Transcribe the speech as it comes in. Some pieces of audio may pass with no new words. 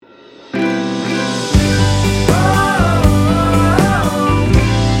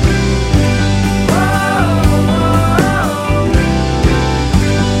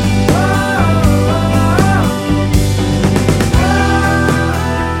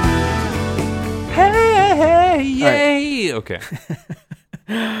Really? Okay.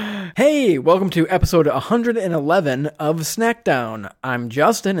 Hey, welcome to episode 111 of Snackdown. I'm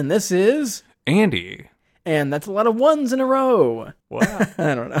Justin, and this is... Andy. And that's a lot of ones in a row. What?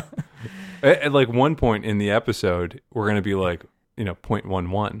 I don't know. At like one point in the episode, we're going to be like,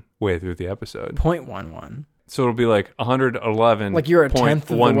 0.11 way through the episode. 0.11. So it'll be like 111. Like you're a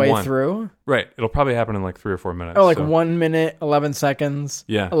tenth of the way through? Right. It'll probably happen in like 3 or 4 minutes. Oh, like 1 minute, 11 seconds?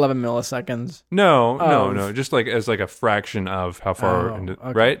 Yeah. 11 milliseconds? No. Just like as like a fraction of how far, okay.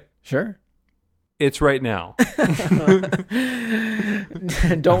 right? Sure. It's right now.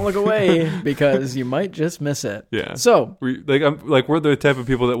 Don't look away because you might just miss it. Yeah. So we're the type of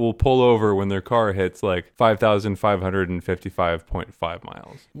people that will pull over when their car hits like 5,555.5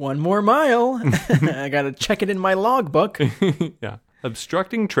 miles. One more mile. I got to check it in my logbook. Yeah.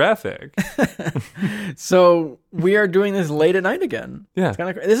 Obstructing traffic. So we are doing this late at night again. Yeah.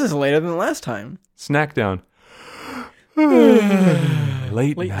 It's this is later than last time. Snack down.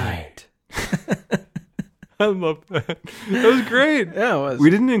 Late night. I love that. That was great. Yeah, it was. We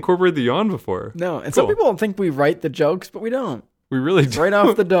didn't incorporate the yawn before. No, and Cool. some people think we write the jokes, but we don't. We really It's do. right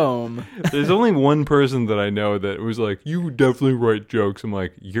off the dome. There's only one person that I know that was like, you definitely write jokes. I'm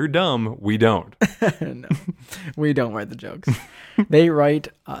like, you're dumb. We don't. No, we don't write the jokes. They write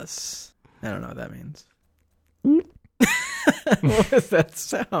us. I don't know what that means. What was that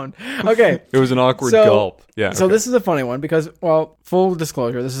sound? Okay. It was an awkward gulp. Yeah. So okay. this is a funny one because, well, full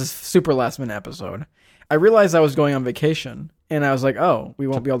disclosure, this is super last minute episode. I realized I was going on vacation, and I was like, oh, we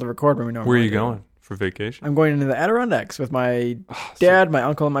won't be able to record when we normally Where are you do. going for vacation? I'm going into the Adirondacks with my dad, my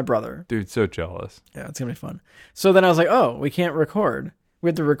uncle, and my brother. Dude, so jealous. Yeah, it's going to be fun. So then I was like, oh, we can't record. We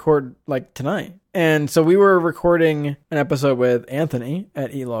have to record, like, tonight. And so we were recording an episode with Anthony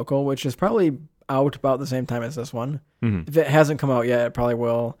at Eat Local, which is probably out about the same time as this one. Mm-hmm. If it hasn't come out yet, it probably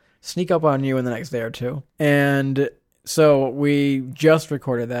will sneak up on you in the next day or two. And so we just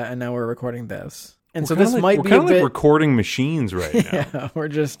recorded that, and now we're recording this. And so this might be a we're kind of bit... like recording machines right now. Yeah, we're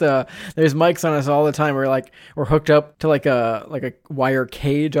just there's mics on us all the time. We're hooked up to like a wire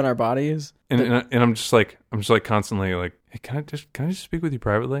cage on our bodies. And I'm just constantly like, hey, can I just speak with you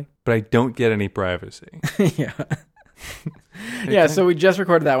privately? But I don't get any privacy. Yeah. Yeah, so we just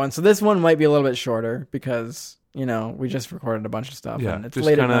recorded that one. So this one might be a little bit shorter because, we just recorded a bunch of stuff and it's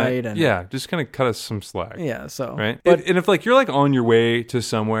late at night. And just kind of cut us some slack. Yeah, so. Right? But, and if like you're like on your way to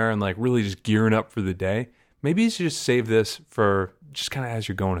somewhere and like really just gearing up for the day, maybe you should just save this for just kind of as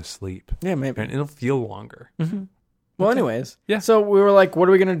you're going to sleep. yeah, maybe. And it'll feel longer. Mm-hmm. Well, anyways. Yeah. So we were like, what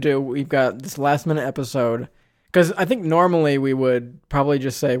are we going to do? We've got this last minute episode. Because I think normally we would probably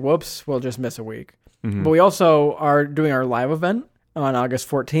just say, whoops, we'll just miss a week. Mm-hmm. But we also are doing our live event on August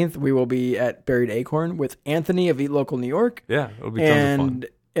 14th. We will be at Buried Acorn with Anthony of Eat Local New York. Yeah, it'll be tons of fun.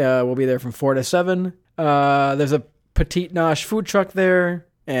 And we'll be there from 4 to 7. There's a Petite Nosh food truck there,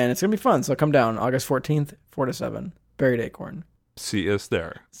 and it's going to be fun. So come down August 14th, 4 to 7, Buried Acorn. See us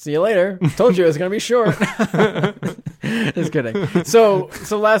there. See you later. Told you it was going to be short. Just kidding. So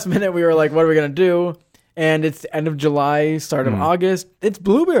last minute we were like, what are we going to do? And it's the end of July, start of August. It's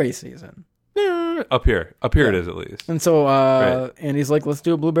blueberry season. Up here it is at least. And so Right. Andy's like, let's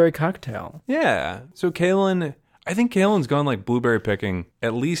do a blueberry cocktail. Yeah. So I think Kaylin's gone like blueberry picking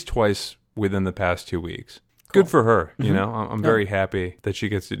at least twice within the past 2 weeks. Cool. Good for her. Mm-hmm. I'm very happy that she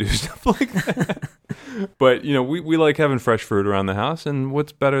gets to do stuff like that. But, we like having fresh fruit around the house. And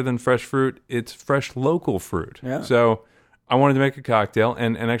what's better than fresh fruit? It's fresh local fruit. Yeah. So I wanted to make a cocktail.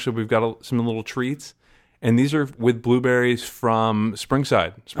 And actually, we've got some little treats. And these are with blueberries from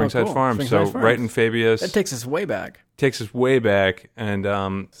Springside Cool. Farm. Springside So Farms. right in Fabius. That takes us way back. And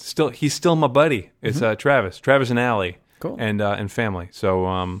he's still my buddy. It's Travis and Allie. Cool. And family.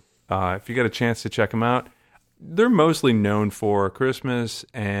 So if you get a chance to check them out, they're mostly known for Christmas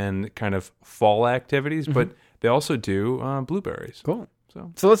and kind of fall activities, but they also do blueberries. Cool.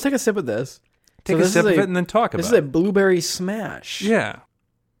 So let's take a sip of this. Take a sip of it and then talk about it. This is a blueberry smash. Yeah.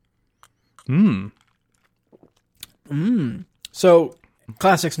 So,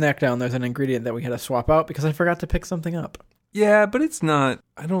 classic snack down, there's an ingredient that we had to swap out because I forgot to pick something up. Yeah, but it's not,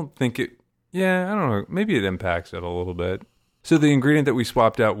 I don't think it, yeah, I don't know. Maybe it impacts it a little bit. So the ingredient that we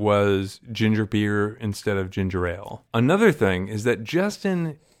swapped out was ginger beer instead of ginger ale. Another thing is that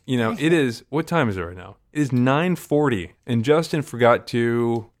Justin, it is, what time is it right now? It is 9:40, and Justin forgot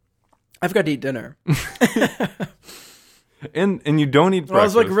to... I forgot to eat dinner. And you don't eat breakfast. Well, I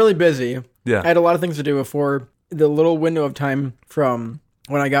was like really busy. Yeah. I had a lot of things to do before the little window of time from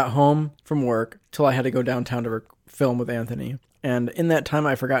when I got home from work till I had to go downtown to film with Anthony. And in that time,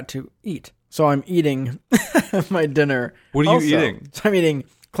 I forgot to eat. So I'm eating my dinner. What are you eating? So I'm eating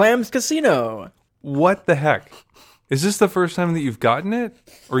Clams Casino. What the heck? Is this the first time that you've gotten it?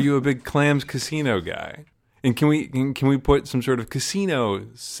 Or are you a big Clams Casino guy? And can we put some sort of casino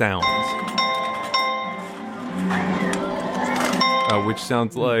sounds? Which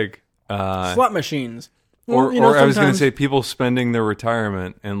sounds like... Slot machines. Or, Well, you know, or I was going to sometimes- say people spending their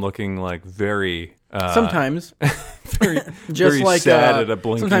retirement and looking like very... Sometimes, very, just very like sad at a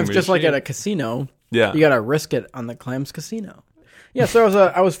blinking sometimes just like machine. at a casino, Yeah. you gotta risk it on the Clams Casino. Yeah, so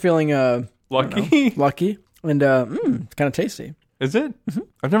I was feeling Lucky? lucky, and it's kind of tasty. Is it?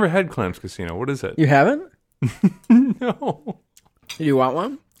 I've never had Clams Casino. What is it? You haven't? No. Do you want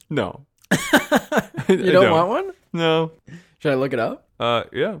one? No. You don't want one? No. Should I look it up?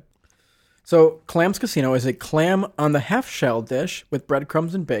 Yeah. So, Clams Casino is a clam on the half-shell dish with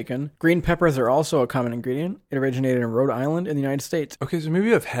breadcrumbs and bacon. Green peppers are also a common ingredient. It originated in Rhode Island in the United States. Okay, so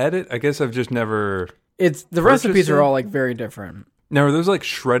maybe I've had it. I guess I've just never... The Purchased recipes it? are all like very different. Now, are those like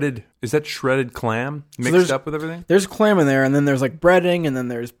shredded... Is that shredded clam mixed there's- up with everything? There's clam in there, and then there's like breading, and then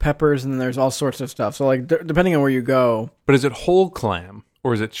there's peppers, and then there's all sorts of stuff. So, like, depending on where you go, But is it whole clam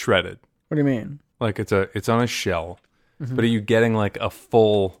or is it shredded? what do you mean? Like it's on a shell. But are you getting like a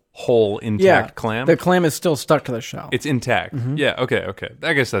full, whole, intact clam? The clam is still stuck to the shell. It's intact. Yeah, okay.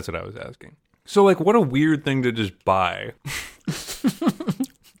 I guess that's what I was asking. So, like, what a weird thing to just buy.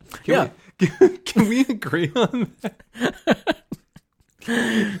 Can we agree on that?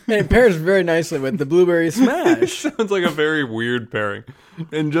 And it pairs very nicely with the blueberry smash. Sounds like a very weird pairing.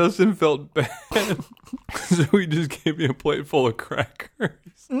 And Justin felt bad. So he just gave me a plate full of crackers.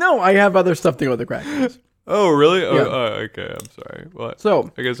 No, I have other stuff to go with the crackers. Oh, really? Oh, Yeah. okay. I'm sorry. Well,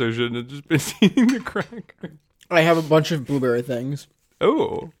 So, I guess I shouldn't have just been eating the crackers. I have a bunch of blueberry things.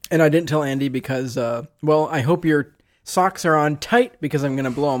 Oh. And I didn't tell Andy because, I hope your socks are on tight because I'm going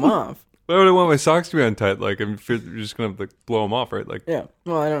to blow them off. Why would I want my socks to be on tight? Like, I'm you're just going to blow them off, right? Like, Yeah.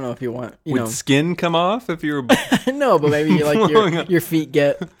 Well, I don't know if you want, would skin come off if you were... No, but maybe Blowing up. your feet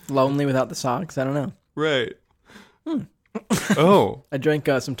get lonely without the socks. I don't know. Right. Oh. I drank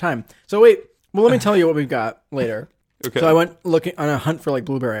some time. So wait, well, let me tell you what we've got later. Okay. So I went looking on a hunt for like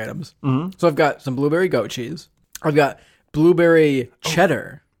blueberry items. Mm-hmm. So I've got some blueberry goat cheese. I've got blueberry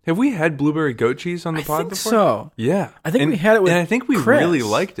cheddar. Have we had blueberry goat cheese on the I pod think before? so. Yeah. I think we had it with And I think we Chris. really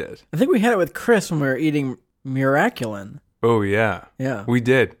liked it. I think we had it with Chris when we were eating Miraculin. Oh, yeah. Yeah. We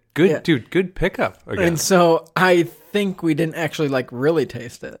did. Good, Yeah. dude. Good pickup again. And so I think we didn't actually like really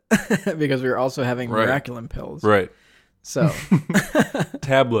taste it because we were also having Right. Miraculin pills. Right. So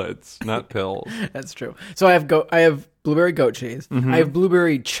Tablets, not pills. that's true. So I have blueberry goat cheese. I have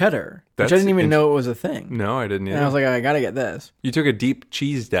blueberry cheddar, which That's I didn't even know it was a thing. No, I didn't either. And I was like, I gotta get this. You took a deep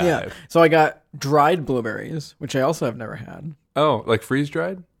cheese dive. Yeah. So I got dried blueberries, which I also have never had. Oh, like freeze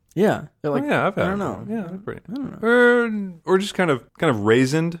dried? Yeah. They're like, Oh, yeah, I've had I don't them. know. Yeah, they're pretty. I don't know. Or just kind of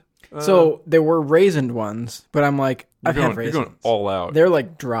raisined. So there were raisined ones, but I'm like, I've had You're raisins. going all out. They're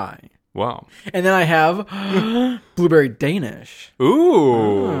like dry. Wow. And then I have blueberry Danish.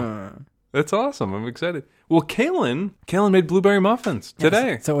 Ooh. That's awesome. I'm excited. Well, Kaylin made blueberry muffins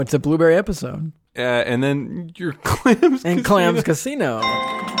today. So it's a blueberry episode. And then your clams. And Clams Casino.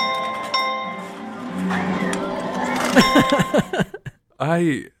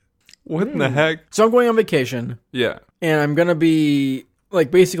 What in the heck? So I'm going on vacation, Yeah. and I'm going to be,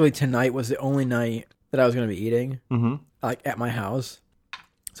 like, basically tonight was the only night that I was going to be eating, like, at my house.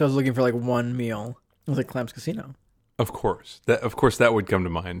 So I was looking for, like, one meal. It was like Clams Casino. Of course. That would come to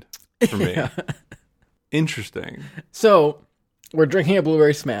mind for me. Interesting. So we're drinking a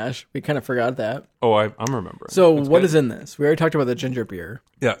blueberry smash. We kind of forgot that. Oh, I'm remembering. So That's what good. is in this? We already talked about the ginger beer.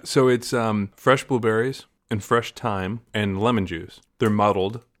 Yeah, so it's fresh blueberries and fresh thyme and lemon juice. They're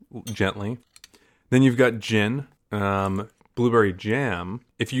muddled gently. Then you've got gin, blueberry jam.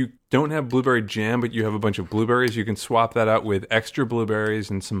 If you don't have blueberry jam, but you have a bunch of blueberries, you can swap that out with extra blueberries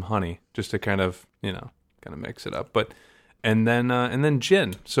and some honey, just to kind of mix it up. And then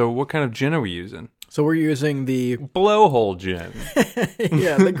gin. So what kind of gin are we using? So we're using the Blowhole gin.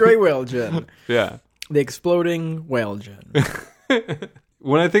 the gray whale gin, Yeah. the exploding whale gin.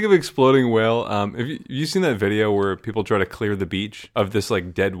 When I think of exploding whale, have you seen that video where people try to clear the beach of this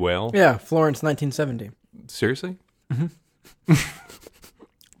like dead whale? Yeah, Florence, 1970. Seriously?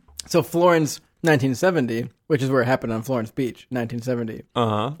 So Florence, 1970, which is where it happened on Florence Beach, 1970.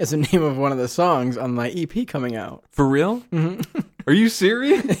 Uh-huh. Is the name of one of the songs on my EP coming out. For real? Mm-hmm. Are you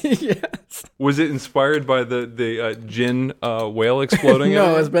serious? Yes. Was it inspired by the gin whale exploding?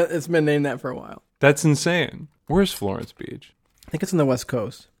 No, everywhere? it's been named that for a while. That's insane. Where's Florence Beach? I think it's on the West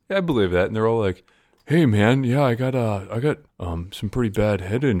Coast. Yeah, I believe that. And they're all like, "Hey, man, yeah, I got some pretty bad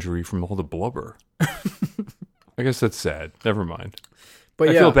head injury from all the blubber." I guess that's sad. Never mind. But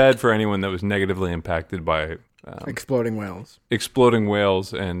I yeah, feel bad for anyone that was negatively impacted by Exploding whales. Exploding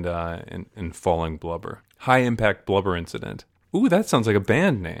whales and falling blubber. High impact blubber incident. Ooh, that sounds like a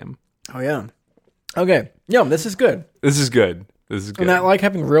band name. Oh, yeah. Okay. Yum, this is good. This is good. This is good. And I like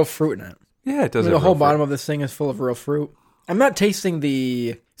having real fruit in it. Yeah, it does. The whole bottom of this thing is full of real fruit. I'm not tasting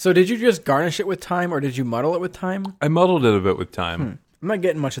the... So did you just garnish it with thyme or did you muddle it with thyme? I muddled it a bit with thyme. I'm not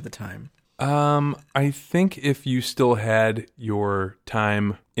getting much of the thyme. I think if you still had your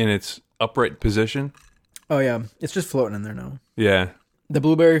thyme in its upright position. Oh, yeah. It's just floating in there now. Yeah. The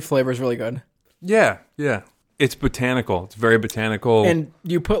blueberry flavor is really good. Yeah, yeah. It's botanical. It's very botanical. And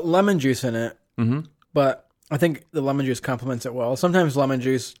you put lemon juice in it, but I think the lemon juice complements it well. Sometimes lemon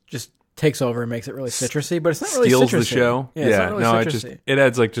juice just takes over and makes it really citrusy, but it's not really citrusy. Steals the show. Yeah, it's not really citrusy. It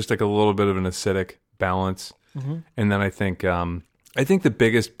adds just a little bit of an acidic balance. And then I think the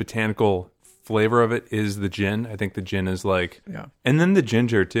biggest botanical flavor of it is the gin. I think the gin is and then the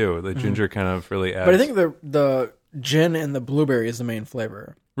ginger too. The ginger kind of really adds. But I think the gin and the blueberry is the main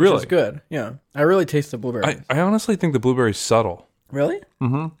flavor. Really? Which is good. Yeah. I really taste the blueberry. I honestly think the blueberry is subtle. Really?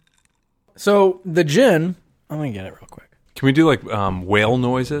 Mm-hmm. So the gin, I'm going to get it real quick. Can we do whale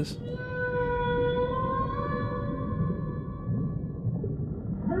noises?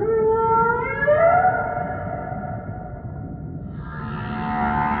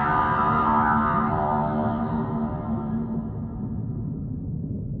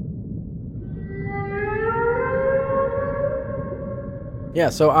 Yeah,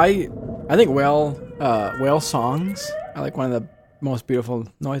 so I think whale songs are like one of the most beautiful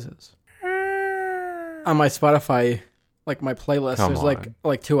noises. On my Spotify, like my playlist, there's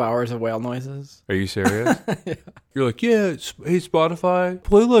like 2 hours of whale noises. Are you serious? Yeah. You're like, yeah, hey Spotify,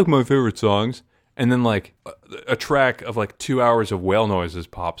 play like my favorite songs. And then like a track of like 2 hours of whale noises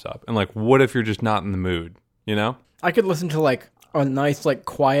pops up. And like, what if you're just not in the mood, you know? I could listen to like a nice like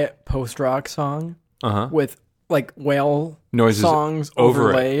quiet post-rock song with like whale noises songs over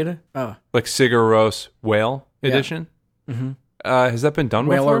overlaid. It. Oh. Like Sigur Rós Whale edition? Mm-hmm. Has that been done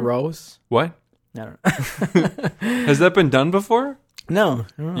before? Whaler Rose? What? I don't know. Has that been done before? No.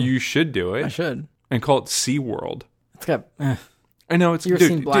 You should do it. I should. And call it SeaWorld. It's got... I know it's. You ever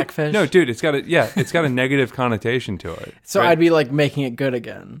seen Blackfish? It's got it's got a negative connotation to it. So right? I'd be like making it good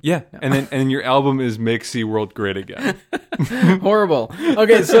again. Yeah, no. And your album is Make SeaWorld Great Again. Horrible.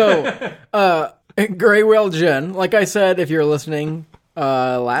 Okay, so Gray Whale Gin. Like I said, if you're listening,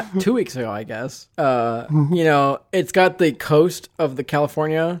 2 weeks ago, I guess. It's got the coast of the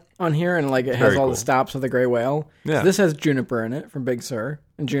California on here, and like it has all the stops of the gray whale. Yeah. So this has juniper in it from Big Sur,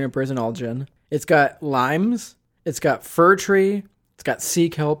 and juniper is in all gin. It's got limes. It's got fir tree. It's got sea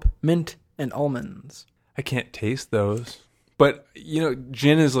kelp, mint, and almonds. I can't taste those. But,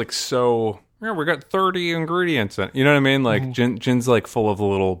 gin is like so... Yeah, we got 30 ingredients in it. You know what I mean? Like, gin's like full of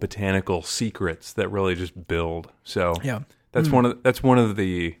little botanical secrets that really just build. So, yeah. That's one of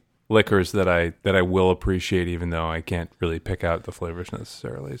the liquors that I will appreciate, even though I can't really pick out the flavors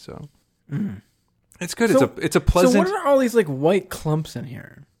necessarily. So, it's good. So, it's a pleasant... So what are all these like white clumps in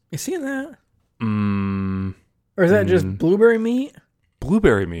here? You seeing that? Or is that just blueberry meat?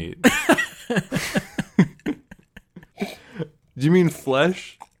 Blueberry meat. Do you mean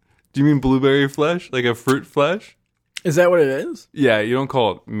flesh? Do you mean blueberry flesh? Like a fruit flesh? Is that what it is? Yeah, you don't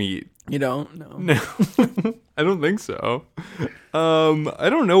call it meat. You don't? No. No. I don't think so. I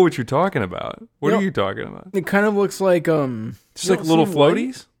don't know what you're talking about. What are you talking about? It kind of looks like just like little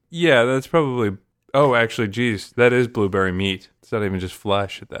floaties? White? Yeah, that's probably... Oh, actually, geez, that is blueberry meat. It's not even just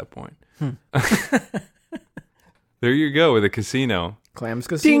flesh at that point. There you go with a casino. Clams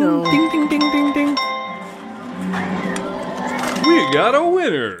Casino. Ding, ding, ding, ding, ding, ding. We got a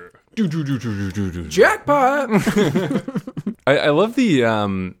winner. Jackpot. I love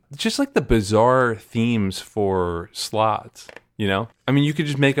the just like the bizarre themes for slots. I mean, you could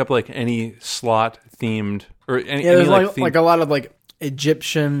just make up like any slot themed or any. Yeah, there's like a lot of like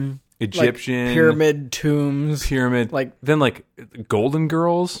Egyptian like pyramid tombs, like then like Golden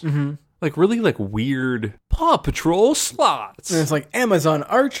Girls. Mm-hmm. Like really like weird Paw Patrol slots. And it's like Amazon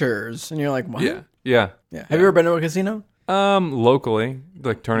archers. And you're like, what? Yeah. Have you ever been to a casino? Locally.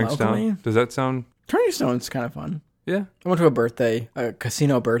 Like Turning Stone. Does that sound... Turning Stone's kind of fun. Yeah. I went to a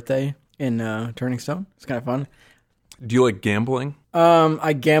casino birthday in Turning Stone. It's kind of fun. Do you like gambling?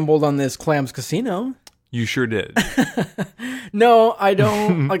 I gambled on this Clams Casino. You sure did. No, I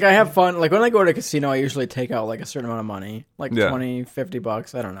don't. Like, I have fun. Like, when I go to a casino, I usually take out, like, a certain amount of money. Like, $20,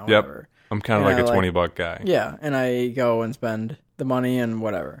 $50. I don't know. Yep. Whatever. I'm kind of like a $20 guy. Yeah. And I go and spend the money and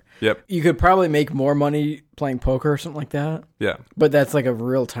whatever. Yep. You could probably make more money playing poker or something like that. Yeah. But that's, like, a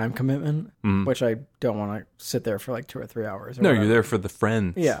real time commitment, which I don't want to sit there for like 2 or 3 hours. Or No, whatever. you're there for the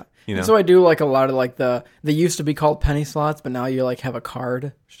friends. Yeah. You know? And so I do like a lot of like they used to be called penny slots, but now you like have a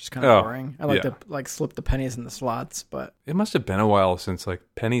card, which is kind of boring. I like to like slip the pennies in the slots, but it must have been a while since like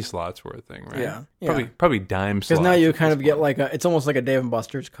penny slots were a thing, right? Yeah. Probably dime slots. because now you kind of get like it's almost like a Dave and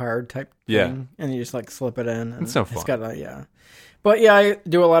Buster's card type Yeah. thing, and you just like slip it in. And It's so fun. It's got But yeah, I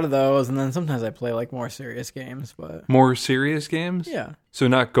do a lot of those, and then sometimes I play like more serious games. But More serious games? yeah, So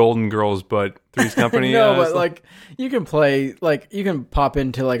not Golden Girls, but Three's Company? no, but like you can play like you can pop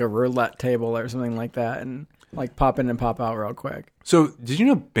into like a roulette table or something like that, and like pop in and pop out real quick. So did you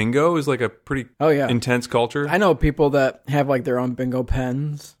know bingo is like a pretty intense culture? I know people that have like their own bingo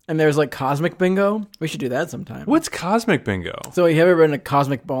pens, and there's like Cosmic Bingo. We should do that sometime. What's Cosmic Bingo? So you have ever been to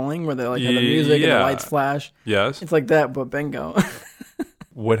Cosmic Bowling where they like have the music and the lights flash? Yes. It's like that, but bingo.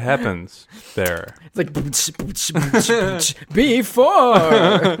 What happens there? It's like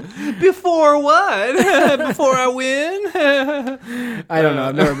before. Before what? Before I win? I don't know.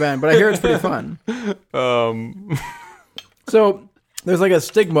 I've never been, but I hear it's pretty fun. So there's like a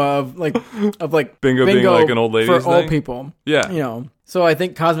stigma of like bingo being like an old lady's for old thing? people. Yeah. You know. So I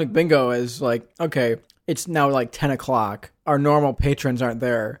think Cosmic Bingo is like, okay, it's now like 10 o'clock. Our normal patrons aren't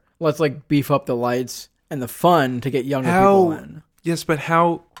there. Let's like beef up the lights and the fun to get younger people in. Yes, but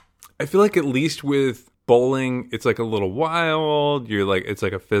how? I feel like at least with bowling, it's like a little wild. You're like, it's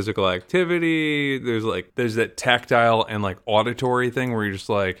like a physical activity. There's that tactile and like auditory thing where you're just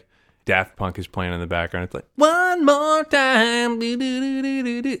like, Daft Punk is playing in the background. It's like, one more time.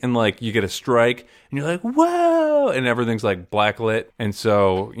 And like you get a strike and you're like, whoa. And everything's like blacklit. And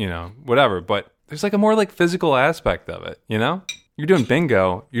so, you know, whatever. But there's like a more like physical aspect of it, you know? You're doing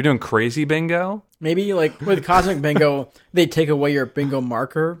bingo. You're doing crazy bingo. Maybe like with Cosmic Bingo, they take away your bingo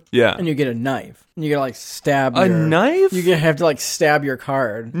marker. Yeah. And you get a knife. And you gotta like stab A knife? You have to like stab your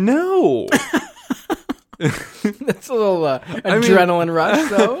card. No. That's a little adrenaline rush,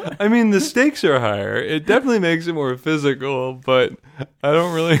 though. I mean, the stakes are higher. It definitely makes it more physical, but I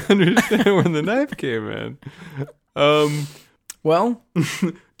don't really understand where the knife came in. Well,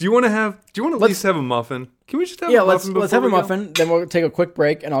 do you want to at least have a muffin? Can we just have a muffin? Let's have a muffin. Then we'll take a quick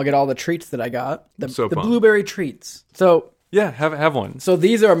break, and I'll get all the treats that I got. The pumped. blueberry treats. So yeah, have one. So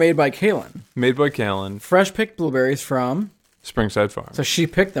these are made by Kaylin. Made by Kaylin. Fresh picked blueberries from Springside Farm. So she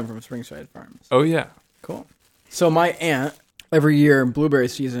picked them from Springside Farms. Oh yeah. Cool. So my aunt, every year in blueberry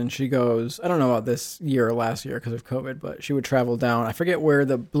season, she goes, I don't know about this year or last year because of COVID, but she would travel down. I forget where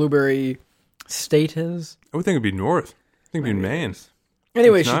the blueberry state is. I would think it'd be north. I think it'd be Maine.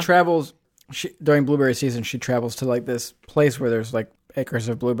 Anyway, she travels, during blueberry season, she travels to like this place where there's like acres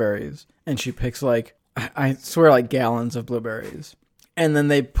of blueberries. And she picks like, I swear like gallons of blueberries. And then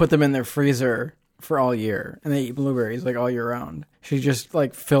they put them in their freezer for all year. And they eat blueberries like all year round. She just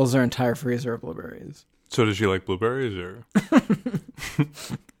like fills their entire freezer of blueberries. So does she like blueberries or?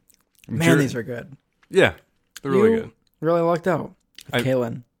 Man, these are good. Yeah, they're really good. Really lucked out.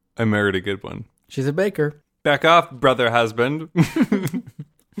 Kaylin. I married a good one. She's a baker. Back off, brother husband.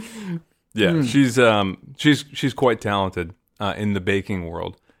 Yeah, she's quite talented in the baking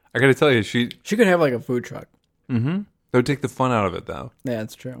world. I got to tell you, she could have like a food truck. Mm-hmm. That would take the fun out of it, though. Yeah,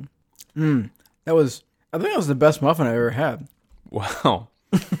 that's true. I think that was the best muffin I've ever had. Wow,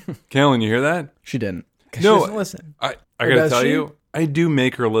 Kaylin, you hear that? She didn't. No, she doesn't listen. I got to tell you, I do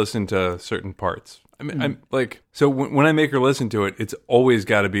make her listen to certain parts. I mean, I'm like, so when I make her listen to it, it's always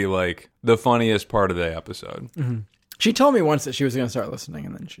got to be like the funniest part of the episode. Mm-hmm. She told me once that she was going to start listening,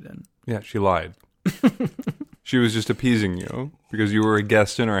 and then she didn't. Yeah, she lied. She was just appeasing you because you were a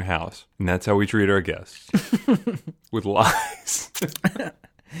guest in our house, and that's how we treat our guests. With lies.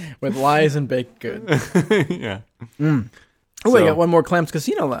 With lies and baked goods. Yeah. Oh, I got one more Clams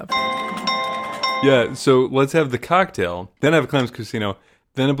Casino left. Yeah, so let's have the cocktail, then have a Clams Casino,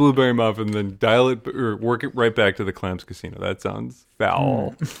 then a blueberry muffin, then dial it or work it right back to the Clams Casino. That sounds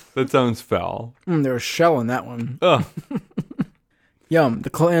foul. That sounds foul. There was shell in that one. Ugh. Yum. The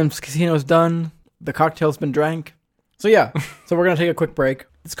Clams Casino's done. The cocktail's been drank. So yeah, so we're going to take a quick break.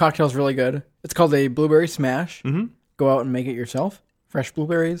 This cocktail's really good. It's called a blueberry smash. Mm-hmm. Go out and make it yourself. Fresh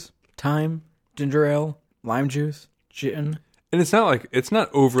blueberries, thyme, ginger ale, lime juice, gin. And it's not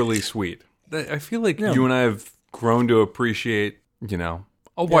overly sweet. I feel like you and I have grown to appreciate,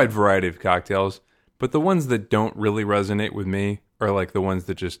 a wide variety of cocktails, but the ones that don't really resonate with me are like the ones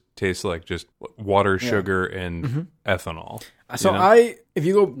that just taste like just water, sugar, and ethanol. So if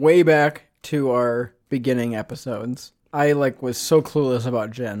you go way back to our beginning episodes, I was so clueless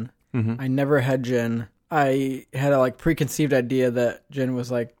about gin. Mm-hmm. I never had gin. I had a preconceived idea that gin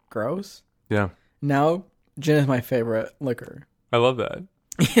was gross. Yeah. Now gin is my favorite liquor. I love that.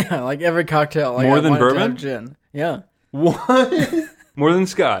 Yeah, like every cocktail. Like More I than wanted to bourbon? have gin. Yeah. What? More than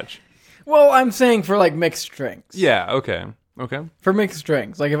scotch? Well, I'm saying for like mixed drinks. Yeah, okay. Okay. For mixed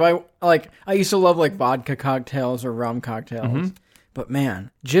drinks. Like if I used to love like vodka cocktails or rum cocktails. But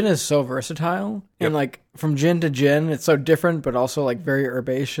man, gin is so versatile. Yep. And like from gin to gin, it's so different, but also like very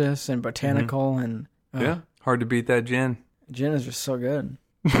herbaceous and botanical and Yeah, hard to beat that gin. gin is just so good.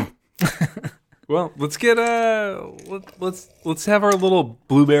 Well, let's get let's have our little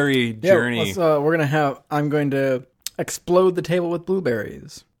blueberry journey. Yeah, I'm going to explode the table with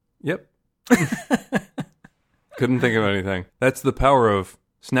blueberries. Yep. Couldn't think of anything. That's the power of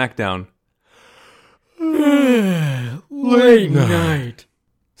Snack Down. Late night.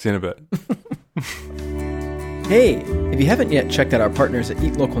 See you in a bit. Hey, if you haven't yet checked out our partners at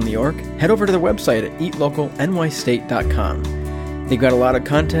Eat Local New York, head over to their website at eatlocalnystate.com. They've got a lot of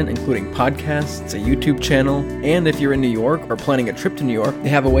content, including podcasts, a YouTube channel, and if you're in New York or planning a trip to New York, they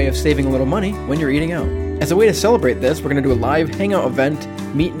have a way of saving a little money when you're eating out. As a way to celebrate this, we're going to do a live hangout event,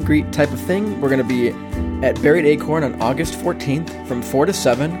 meet and greet type of thing. We're going to be at Buried Acorn on August 14th from 4 to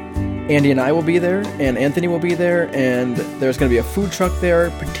 7. Andy and I will be there, and Anthony will be there, and there's going to be a food truck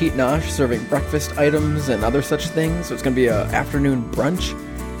there, Petite Nosh, serving breakfast items and other such things. So it's going to be an afternoon brunch,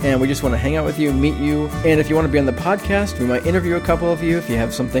 and we just want to hang out with you, meet you, and if you want to be on the podcast, we might interview a couple of you if you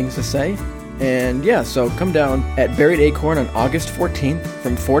have some things to say. And yeah, so come down at Buried Acorn on August 14th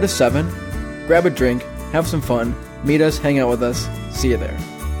from 4 to 7, grab a drink, have some fun, meet us, hang out with us, see you there.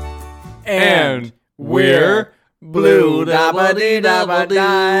 And we're blue. This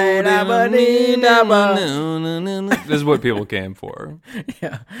is what people came for.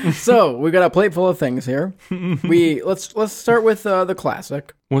 Yeah. So we got a plate full of things here. Let's start with the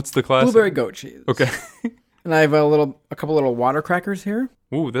classic What's the classic? blueberry goat cheese. Okay. And I have a couple little water crackers here.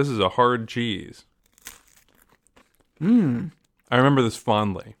 Ooh, this is a hard cheese. Mmm. I remember this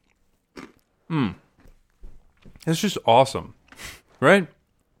fondly. It's just awesome, right?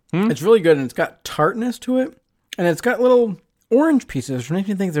 It's really good, and it's got tartness to it, and it's got little orange pieces, which makes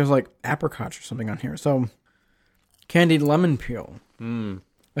me think there's like apricots or something on here. So candied lemon peel. I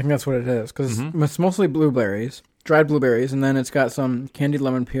think that's what it is, because it's mostly blueberries, dried blueberries, and then it's got some candied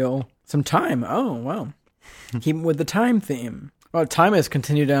lemon peel, some thyme. Oh, wow. Keep with the thyme theme. Well, thyme has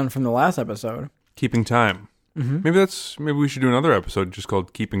continued down from the last episode. Keeping time. Maybe we should do another episode just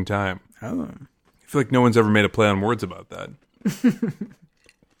called Keeping Time. Oh. I feel like no one's ever made a play on words about that.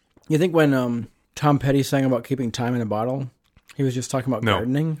 You think when Tom Petty sang about keeping time in a bottle, he was just talking about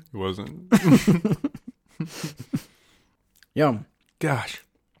gardening? It wasn't. Yum. Gosh.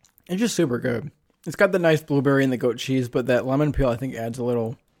 It's just super good. It's got the nice blueberry and the goat cheese, but that lemon peel, I think, adds a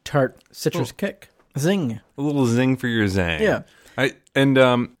little tart citrus kick. Zing. A little zing for your zang. Yeah. I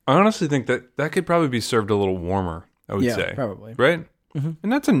honestly think that could probably be served a little warmer, I would say. Yeah, probably. Right? And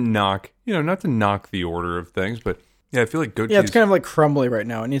not to knock the order of things, but yeah, I feel like goat cheese. Yeah, it's kind of like crumbly right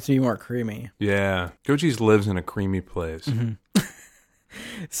now. It needs to be more creamy. Yeah. Goat cheese lives in a creamy place.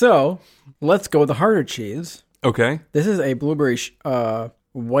 So, let's go with the harder cheese. Okay. This is a blueberry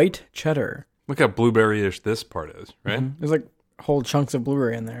white cheddar. Look how blueberry-ish this part is, right? There's like whole chunks of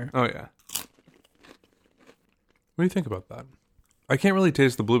blueberry in there. Oh, yeah. What do you think about that? I can't really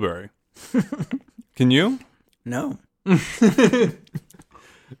taste the blueberry. Can you? No.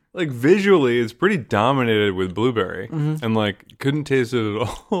 Like, visually, it's pretty dominated with blueberry. And, like, couldn't taste it at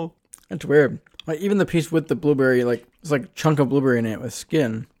all. That's weird. Like, even the piece with the blueberry, like, it's like a chunk of blueberry in it with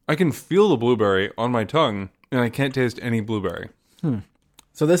skin. I can feel the blueberry on my tongue, and I can't taste any blueberry.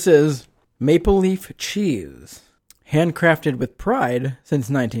 So this is maple leaf cheese, handcrafted with pride since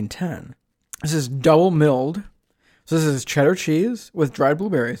 1910. This is double milled. So this is cheddar cheese with dried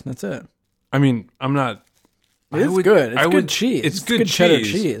blueberries, and that's it. I mean, I'm not... It's good. It's good cheese. It's good cheddar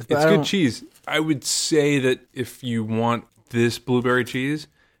cheese. But it's good cheese. I would say that if you want this blueberry cheese,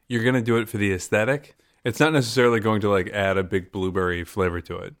 you're going to do it for the aesthetic. It's not necessarily going to like add a big blueberry flavor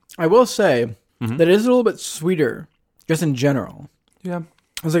to it. I will say that it is a little bit sweeter, just in general. Yeah.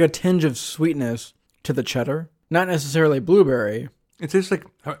 There's like a tinge of sweetness to the cheddar. Not necessarily blueberry. It tastes like...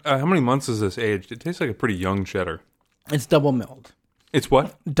 how many months is this aged? It tastes like a pretty young cheddar. It's double milled. It's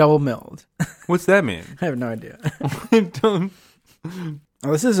what? Double milled. What's that mean? I have no idea. I don't...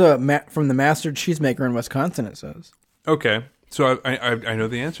 Oh, this is from the master cheesemaker in Wisconsin, it says. Okay. So I know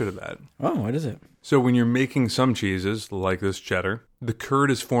the answer to that. Oh, what is it? So when you're making some cheeses, like this cheddar, the curd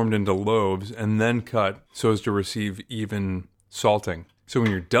is formed into loaves and then cut so as to receive even salting. So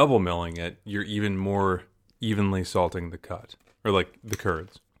when you're double milling it, you're even more evenly salting the cut, or like the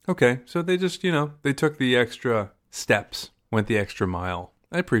curds. Okay, so they just, they took the extra steps, went the extra mile.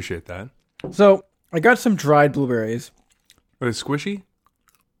 I appreciate that. So I got some dried blueberries. Are they squishy?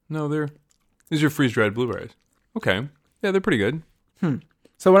 No, these are freeze-dried blueberries. Okay. Yeah, they're pretty good.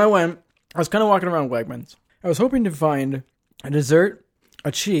 So when I went, I was kind of walking around Wegmans. I was hoping to find a dessert,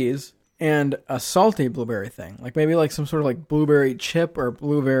 a cheese, and a salty blueberry thing. Like maybe like some sort of like blueberry chip or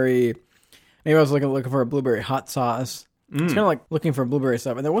blueberry... Maybe I was looking for a blueberry hot sauce. It's kind of like looking for blueberry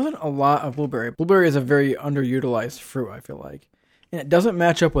stuff. And there wasn't a lot of blueberry. Blueberry is a very underutilized fruit, I feel like. And it doesn't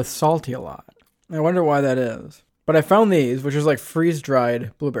match up with salty a lot. I wonder why that is. But I found these, which is like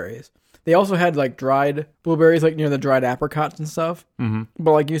freeze-dried blueberries. They also had like dried blueberries, like near the dried apricots and stuff. Mm-hmm.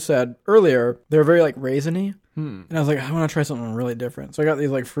 But like you said earlier, they're very like raisiny. And I was like, I want to try something really different. So I got these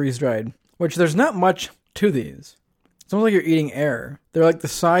like freeze-dried, which there's not much to these. It's almost like you're eating air. They're like the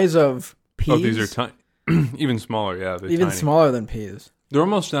size of peas. Oh, these are tiny. Even smaller, yeah. They're even tiny. Smaller than peas. They're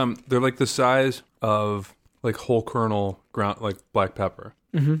almost they're like the size of like whole kernel ground like black pepper.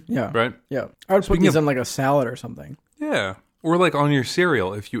 Mm-hmm. Yeah. Right? Yeah. I would put these in like a salad or something. Yeah. Or like on your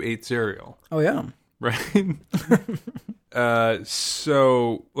cereal if you ate cereal. Oh yeah. Right?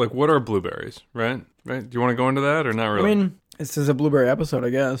 So like what are blueberries, right? Right? Do you want to go into that or not really? I mean, this is a blueberry episode,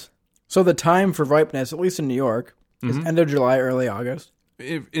 I guess. So the time for ripeness, at least in New York, is end of July, early August.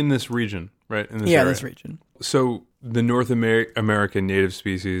 In this region, right? In this area. this region. So the North American native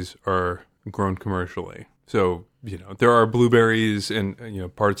species are grown commercially. So, there are blueberries and,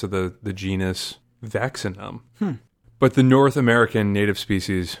 parts of the genus Vaccinum. But the North American native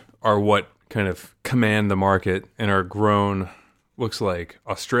species are what kind of command the market and are grown, looks like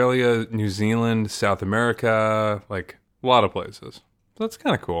Australia, New Zealand, South America, like a lot of places. So that's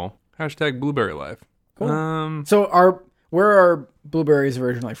kind of cool. Hashtag blueberry life. Cool. So where are blueberries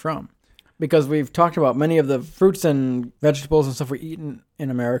originally from? Because we've talked about many of the fruits and vegetables and stuff we eat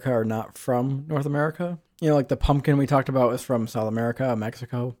in America are not from North America. Like the pumpkin we talked about is from South America,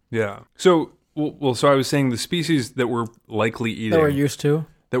 Mexico. Yeah. So, so I was saying the species that we're likely eating... That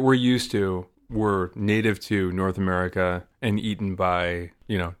we're used to were native to North America and eaten by,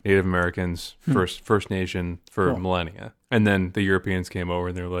 Native Americans, First Nation for millennia. And then the Europeans came over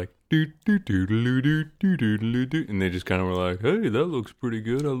and they're like, and they just kind of were like, hey, that looks pretty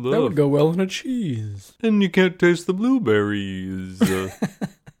good. That would go well in a cheese. And you can't taste the blueberries.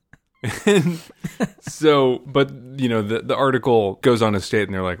 And so, but, the article goes on to state,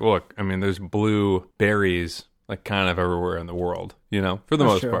 and they're like, look, I mean, there's blueberries like kind of everywhere in the world, for the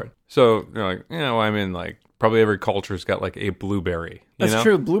most part. So they're like, probably every culture's got like a blueberry. That's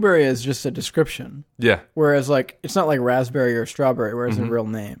true. Blueberry is just a description. Yeah. Whereas like, it's not like raspberry or strawberry, where it's a real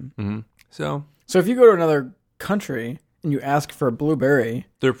name. Mm-hmm. So if you go to another country and you ask for a blueberry,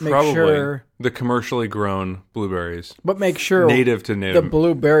 they're probably the commercially grown blueberries. But make sure native to native the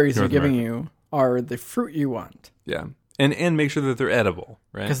blueberries North they're giving America. you are the fruit you want. Yeah. And make sure that they're edible,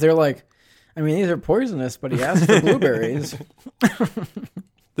 right? Because they're like, I mean, these are poisonous, but he asked for blueberries.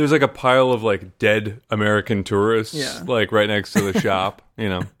 There's like a pile of like dead American tourists, like right next to the shop.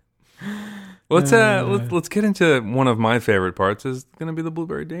 Let's get into one of my favorite parts. Is going to be the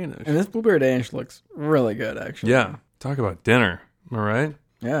blueberry Danish, and this blueberry Danish looks really good, actually. Yeah, talk about dinner. Am I right?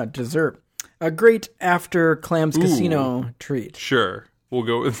 Yeah, dessert. A great after Clams Casino treat. Sure, we'll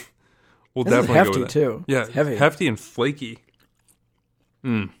go with. We'll this definitely is hefty go with that. Too. Yeah, it's heavy, hefty and flaky.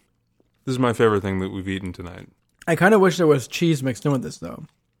 This is my favorite thing that we've eaten tonight. I kind of wish there was cheese mixed in with this, though.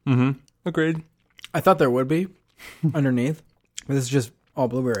 Mm-hmm. Agreed. I thought there would be underneath, but this is just all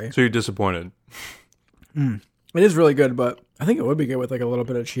blueberry. So you're disappointed. It is really good, but I think it would be good with like a little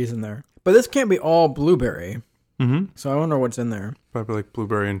bit of cheese in there. But this can't be all blueberry. Mm-hmm. So I wonder what's in there. Probably like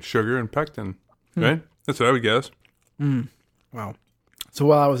blueberry and sugar and pectin, right? That's what I would guess. Wow. So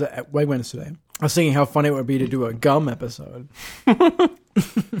while I was at Wegmans today, I was thinking how funny it would be to do a gum episode.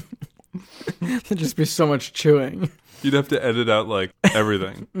 It'd just be so much chewing. You'd have to edit out like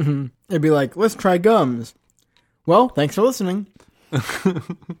everything. Mm-hmm. It'd be like, let's try gums. Well, thanks for listening.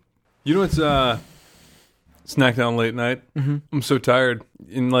 You know what's snack down late night? Mm-hmm. I'm so tired.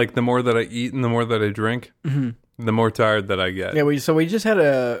 And like the more that I eat and the more that I drink, the more tired that I get. Yeah, we just had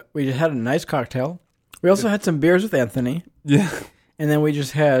a nice cocktail. We also had some beers with Anthony. Yeah. And then we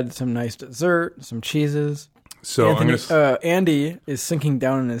just had some nice dessert, some cheeses. So Andy is sinking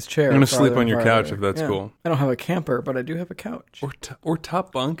down in his chair. I'm going to sleep on your couch if that's cool. I don't have a camper, but I do have a couch. Or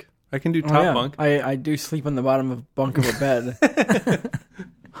top bunk. I can do top bunk. I do sleep on the bottom of bunk of a bed.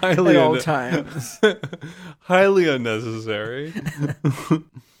 Highly at all times. Highly unnecessary.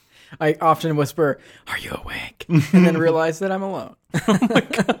 I often whisper, "Are you awake?" and then realize that I'm alone. Oh my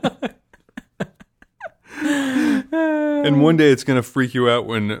God. And one day it's going to freak you out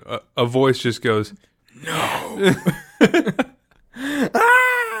when a voice just goes, "No."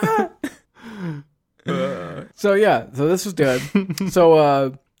 So this was good.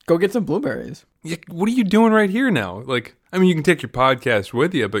 So Go get some blueberries. Yeah, what are you doing right here now? Like, I mean, you can take your podcast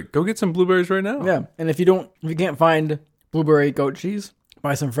with you, but go get some blueberries right now. Yeah, and if you can't find blueberry goat cheese,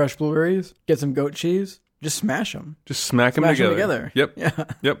 buy some fresh blueberries, get some goat cheese, just smash them. Just smack them together. Yep. Yeah.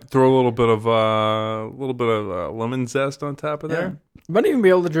 Yep. Throw a little bit of lemon zest on top of there. You might even be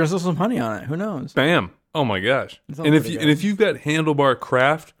able to drizzle some honey on it. Who knows? Bam. Oh my gosh. sounds And pretty good. if you've got Handlebar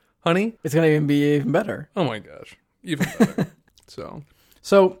Craft honey, It's gonna even be even better. oh my gosh, even better. So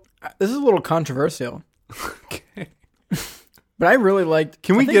this is a little controversial, Okay. but I really liked.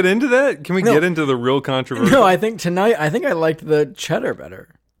 Can we get into that? Can we get into the real controversy? No, I think tonight. I think I liked the cheddar better.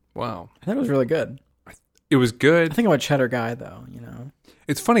 Wow. I thought it was really good. It was I good. think I'm a cheddar guy, though. You know,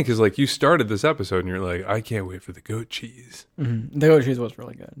 It's funny because like you started this episode and you're like, I can't wait for the goat cheese. the goat cheese was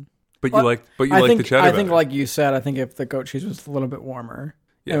really good. But Well, you like the cheddar. I think, better. like you said, I think if the goat cheese was a little bit warmer,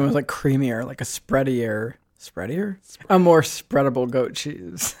 Yeah. and it was like creamier, like a spreadier, a more spreadable goat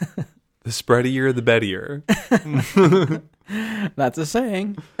cheese. The spreadier, the bettier. That's a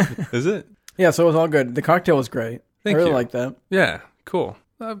saying. Is it? Yeah, so it was all good. The cocktail was great. Thank I really you. liked that. Yeah. Cool.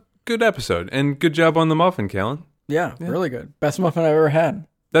 Good episode and good job on the muffin, Kellen. Yeah, really good. Best muffin I've ever had.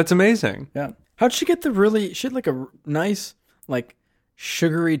 That's amazing, Yeah. How'd she get she had like a nice, like,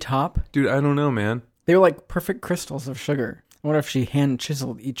 sugary top. dude. I don't know, man. They were like perfect crystals of sugar. I wonder if she hand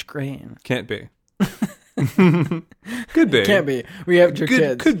chiseled each grain. Can't be. Could be. Can't be. We have two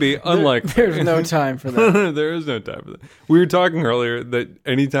kids. Could be. Unlikely. There's no time for that. There is no time for that. We were talking earlier that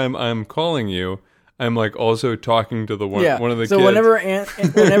anytime I'm calling you, I'm like also talking to one of the so kids. whenever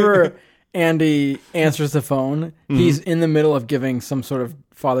Andy answers the phone, he's in the middle of giving some sort of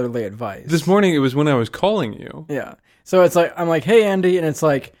fatherly advice. This morning, it was when I was calling you. Yeah. So it's like, I'm like, hey, Andy. And it's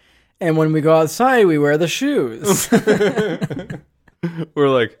like, and when we go outside, we wear the shoes. We're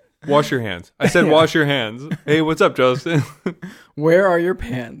like, wash your hands. I said, wash your hands. Hey, what's up, Justin? Where are your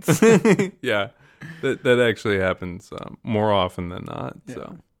pants? Yeah, that actually happens more often than not.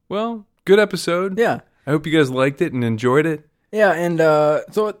 So, well, good episode. Yeah. I hope you guys liked it and enjoyed it. Yeah. And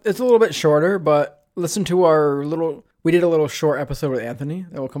so it's a little bit shorter, but listen to we did a little short episode with Anthony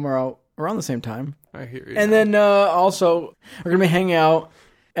that will come out around the same time. I hear you. And then also, we're going to be hanging out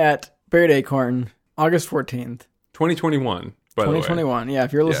at Buried Acorn August 14th. 2021, by the way. 2021. Yeah,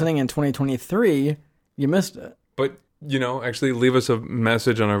 if you're listening in 2023, you missed it. But, actually leave us a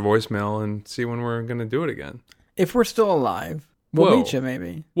message on our voicemail and see when we're going to do it again. If we're still alive, we'll Whoa. meet you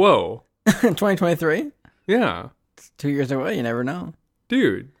maybe. Whoa. 2023? Yeah. It's 2 years away. You never know.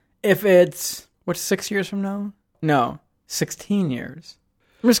 Dude. If it's, 6 years from now? No, 16 years.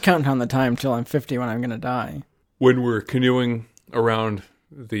 I'm just counting down the time till I'm 50 when I'm going to die. When we're canoeing around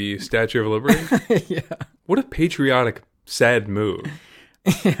the Statue of Liberty? Yeah. What a patriotic, sad move.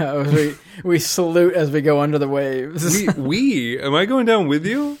 Yeah, we salute as we go under the waves. Am I going down with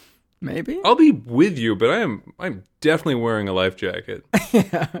you? Maybe? I'll be with you, but I'm definitely wearing a life jacket.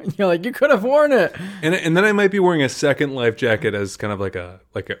 Yeah. You're like, you could have worn it. And then I might be wearing a second life jacket as kind of like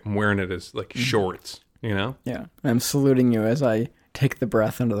I'm wearing it as like shorts, Yeah. I'm saluting you as I take the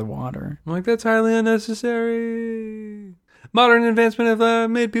breath under the water. I'm like, that's highly unnecessary. Modern advancement have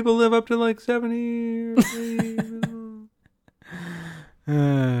made people live up to like 70 or 80.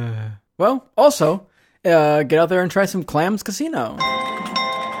 Well, also, get out there and try some Clams Casino.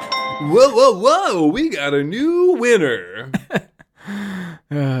 Whoa. We got a new winner.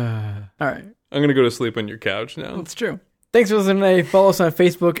 All right. I'm going to go to sleep on your couch now. That's true. Thanks for listening today. Follow us on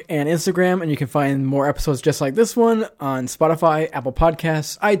Facebook and Instagram, and you can find more episodes just like this one on Spotify, Apple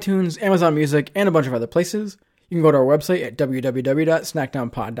Podcasts, iTunes, Amazon Music, and a bunch of other places. You can go to our website at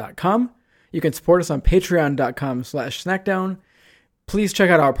www.snackdownpod.com. You can support us on patreon.com/snackdown. Please check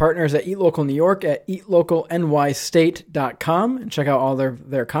out our partners at Eat Local New York at eatlocalnystate.com and check out all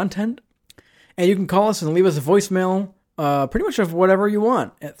their content. And you can call us and leave us a voicemail, pretty much of whatever you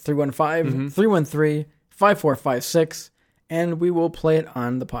want, at 315-313-5456, and we will play it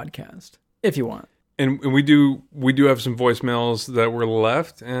on the podcast if you want. And we do have some voicemails that were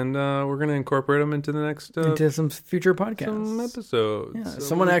left, and we're going to incorporate them into the next into some future podcasts. some episodes. Yeah, So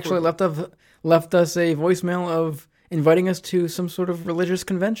someone actually left us a voicemail of inviting us to some sort of religious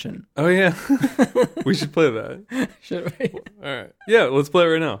convention. Oh yeah, we should play that. Should we? All right, yeah, let's play it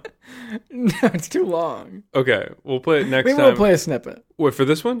right now. No, it's too long. Okay, we'll play it next Maybe time. we'll play a snippet. What, for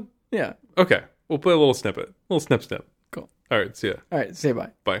this one? Yeah. Okay, we'll play a little snippet, a little snip. Cool. All right, see ya. All right. Say bye.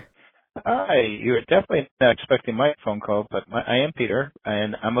 Bye. Hi, you were definitely not expecting my phone call, but I am Peter,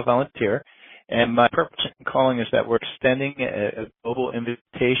 and I'm a volunteer. And my purpose in calling is that we're extending a global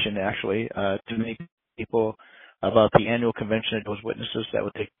invitation, actually, to many people about the annual convention of those witnesses that will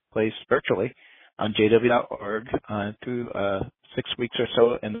take place virtually on jw.org through 6 weeks or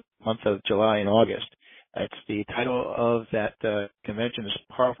so in the month of July and August. It's the title of that convention is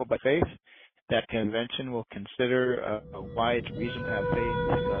Powerful by Faith. That convention will consider why it's reason to have faith in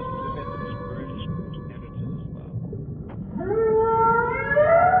God's commitment, His Word, His standards, and His love.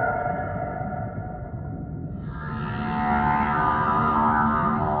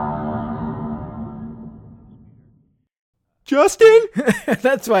 Justin?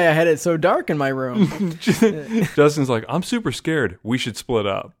 That's why I had it so dark in my room. Justin's like, I'm super scared. We should split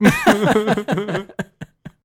up.